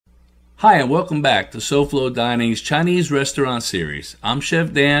Hi, and welcome back to SoFloDining's Chinese Restaurant Series. I'm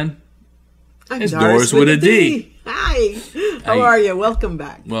Chef Dan. It's Doris with a D. Hi. How are you? Welcome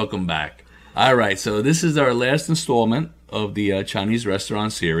back. Welcome back. All right, so this is our last installment of the Chinese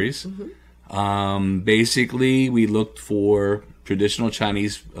Restaurant Series. Basically, we looked for traditional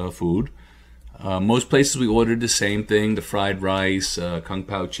Chinese food. Most places we ordered the same thing, the fried rice, kung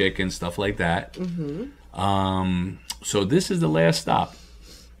pao chicken, stuff like that. So this is the last stop.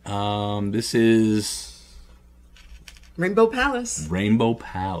 This is Rainbow Palace. Rainbow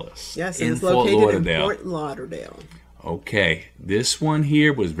Palace. Yes, in it's located Fort Lauderdale. in Fort Lauderdale. Okay, this one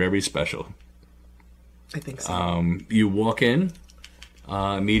here was very special. I think so. You walk in,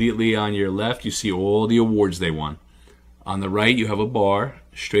 immediately on your left you see all the awards they won. On the right you have a bar.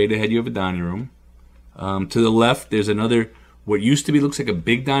 Straight ahead you have a dining room. To the left there's another, what used to be looks like a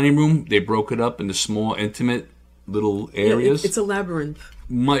big dining room. They broke it up into small, intimate little areas. Yeah, it's a labyrinth.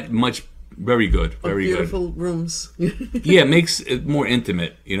 Much, very good, very good. Beautiful rooms. Yeah, it makes it more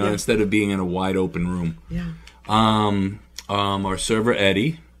intimate, instead of being in a wide open room. Yeah. Our server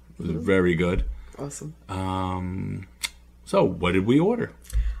Eddie was very good. Awesome. So what did we order?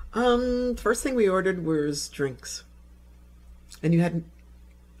 First thing we ordered was drinks, and you had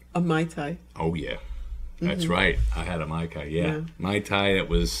a Mai Tai. Oh yeah, that's right. I had a Mai Tai. Yeah, Mai Tai. It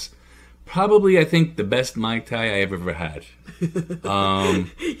was probably, I think, the best Mai Tai I ever had.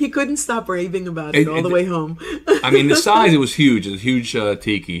 He couldn't stop raving about it all the way home. I mean, the size, it was huge. It was a huge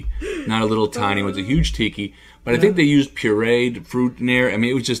tiki. Not a little tiny one. It was a huge tiki. But I think they used pureed fruit in there. I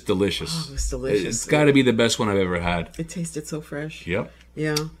mean, it was just delicious. Oh, it was delicious. It's got to be the best one I've ever had. It tasted so fresh. Yep.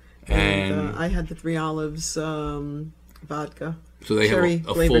 Yeah. And I had the 3 Olives vodka. So they have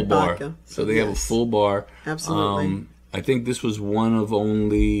a full bar. Vodka. So they have a full bar. Absolutely. I think this was one of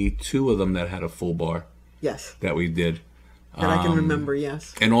only 2 of them that had a full bar. Yes. That we did. That I can remember,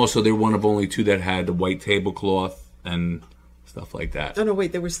 yes. And also they're one of only 2 that had the white tablecloth and stuff like that. Oh, no,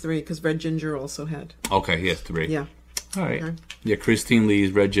 wait, there was 3, because Red Ginger also had. Okay, yes, 3. Yeah. All right. Okay. Yeah, Christine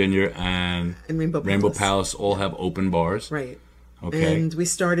Lee's, Red Ginger, and Rainbow Palace all have open bars. Right. Okay. And we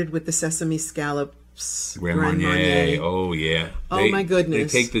started with the sesame scallops. Grand Marnier. Oh, yeah. Oh, my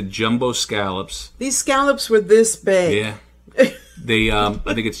goodness. They take the jumbo scallops. These scallops were this big. Yeah. They, I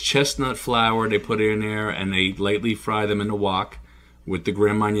think it's chestnut flour they put in there, and they lightly fry them in the wok with the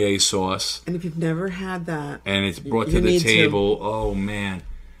Grand Marnier sauce. And if you've never had that, and it's brought to the table. Oh man,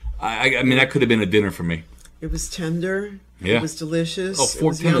 I mean that could have been a dinner for me. It was tender. Yeah. It was delicious. Oh,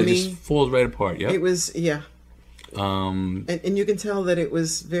 fork tender just falls right apart. Yeah. It was and you can tell that it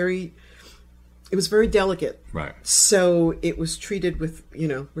was very delicate. Right. So it was treated with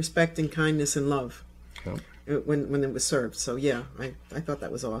respect and kindness and love. Okay. When it was served. So yeah, I thought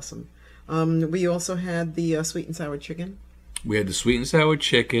that was awesome. We also had the sweet and sour chicken. We had the sweet and sour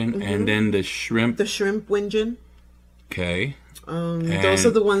chicken, and then the shrimp. The shrimp Winjin. Okay. Those are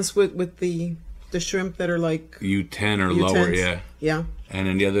the ones with the shrimp that are like U10 or lower, yeah. Yeah. And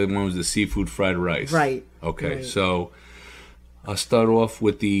then the other one was the seafood fried rice. Right. Okay, right. So I'll start off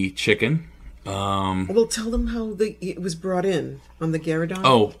with the chicken. Well, tell them how it was brought in on the Garridon.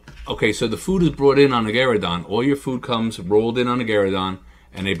 Oh, okay. So the food is brought in on the Garridon. All your food comes rolled in on the Garridon,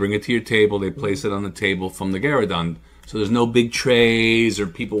 and they bring it to your table. They place it on the table from the Garridon. So there's no big trays or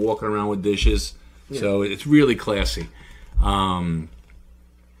people walking around with dishes. Yeah. So it's really classy. Let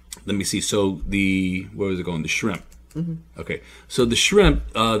me see. So where was it going? The shrimp. Okay. So the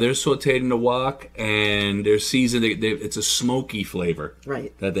shrimp, they're sauteed in the wok, and they're seasoned. It's a smoky flavor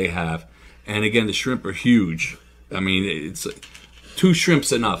that they have. And again, the shrimp are huge. I mean, it's 2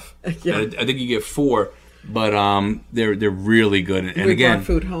 shrimps enough. Yeah. I think you get 4, but they're really good. And we again, brought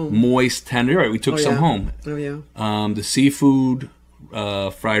food home. Moist, tender. Right, we took some home. Oh yeah. The seafood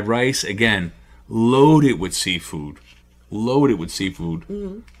fried rice, again, loaded with seafood.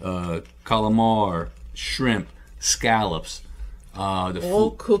 Calamar, shrimp, scallops.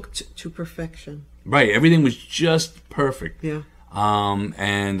 All cooked to perfection. Right, everything was just perfect. Yeah.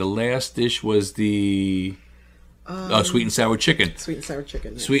 And the last dish was the sweet and sour chicken. Sweet and sour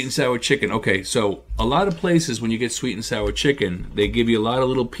chicken. Yes. Sweet and sour chicken. Okay, so a lot of places when you get sweet and sour chicken, they give you a lot of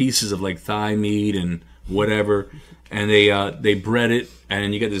little pieces of like thigh meat and whatever, and they bread it,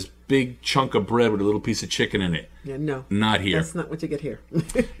 and you get this big chunk of bread with a little piece of chicken in it. Yeah, no. Not here. That's not what you get here.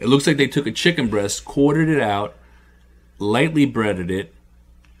 It looks like they took a chicken breast, quartered it out, lightly breaded it,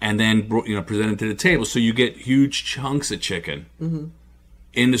 and then presented to the table. So you get huge chunks of chicken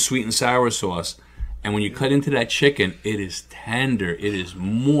in the sweet and sour sauce. And when you cut into that chicken, it is tender. It is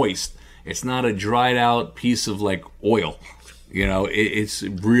moist. It's not a dried out piece of like oil. It's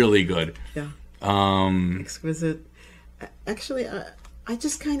really good. Yeah. Exquisite. Actually, I I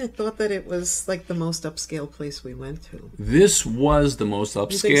just kind of thought that it was like the most upscale place we went to. This was the most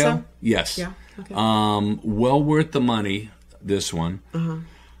upscale. You think so? Yes. Yeah. Okay. Well worth the money, this one.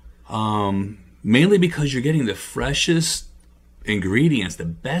 Mainly because you're getting the freshest ingredients, the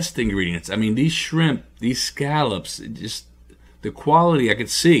best ingredients. I mean, these shrimp, these scallops, just the quality I could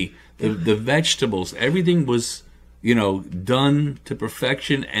see. The vegetables, everything was, done to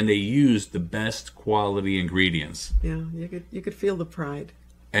perfection, and they used the best quality ingredients. Yeah, you could feel the pride.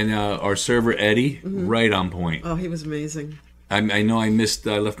 And our server Eddie, right on point. Oh, he was amazing. I know I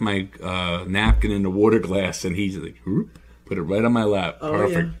left my napkin in the water glass, and he's like, whoop, put it right on my lap. Oh,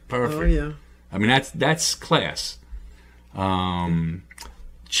 Perfect, yeah. perfect. Oh yeah. I mean, that's class.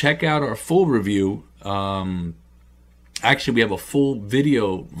 Check out our full review. Actually, we have a full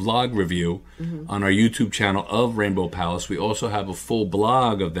video vlog review on our YouTube channel of Rainbow Palace. We also have a full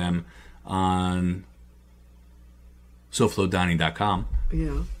blog of them on SoFloDining.com.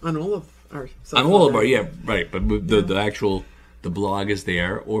 Yeah, on all of our... On all of our, yeah, right. But the actual, the blog is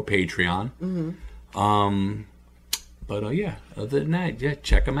there, or Patreon. But yeah, other than that, yeah,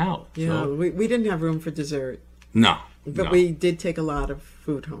 check them out. Yeah, so, we didn't have room for dessert. No. But we did take a lot of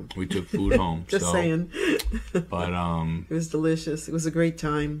food home. We took food home. Just saying. But it was delicious. It was a great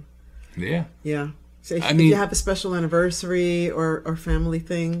time. Yeah. Yeah. So if you have a special anniversary or family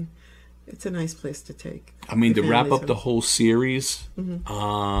thing, it's a nice place to take. I mean, to wrap up the whole series,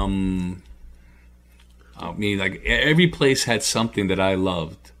 I mean, like every place had something that I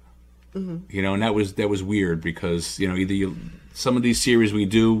loved. And that was weird because either some of these series we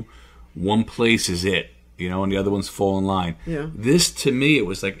do, one place is it. And the other ones fall in line. Yeah. This, to me, it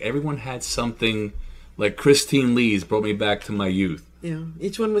was like everyone had something, like Christine Lee's brought me back to my youth. Yeah.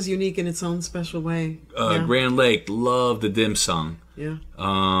 Each one was unique in its own special way. Grand Lake, loved the dim sum. Yeah.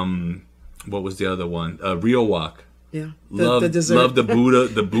 What was the other one? Real Wok. Yeah. The dessert. Loved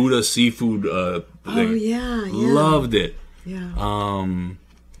the Buddha seafood thing. Oh, yeah. Loved it. Yeah.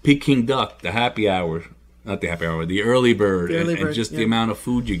 Peking Duck, the happy hour. Not the happy hour, the early bird. And just the amount of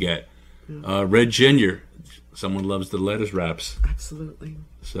food you get. Red Ginger. Someone loves the lettuce wraps. Absolutely.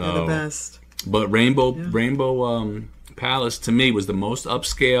 So, they're the best. But Rainbow Palace, to me, was the most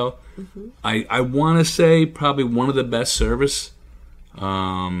upscale. I want to say probably one of the best service.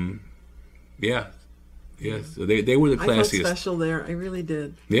 Yeah. So they were the classiest. I felt special there. I really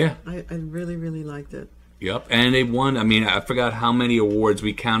did. Yeah. I really, really liked it. Yep. And they won, I mean, I forgot how many awards.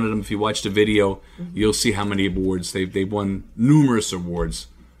 We counted them. If you watch the video, you'll see how many awards. They won numerous awards.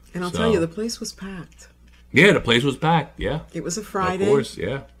 And I'll tell you, the place was packed. Yeah, the place was packed, yeah. It was a Friday. Of course,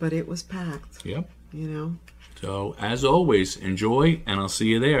 yeah. But it was packed. Yep. So, as always, enjoy, and I'll see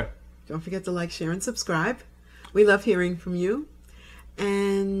you there. Don't forget to like, share, and subscribe. We love hearing from you.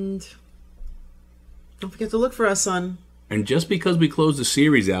 And don't forget to look for us on... And just because we close the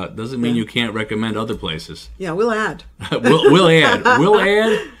series out doesn't mean you can't recommend other places. Yeah, we'll add. we'll add. We'll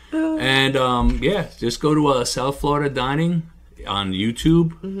add. And, just go to SoFloDining on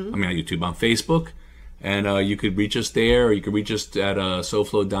YouTube. I mean, not YouTube, on Facebook. And you could reach us there, or you could reach us at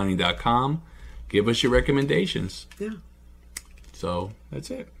SoFloDining.com. Give us your recommendations. Yeah. So,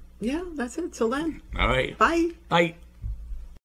 that's it. Yeah, that's it. Till then. All right. Bye. Bye.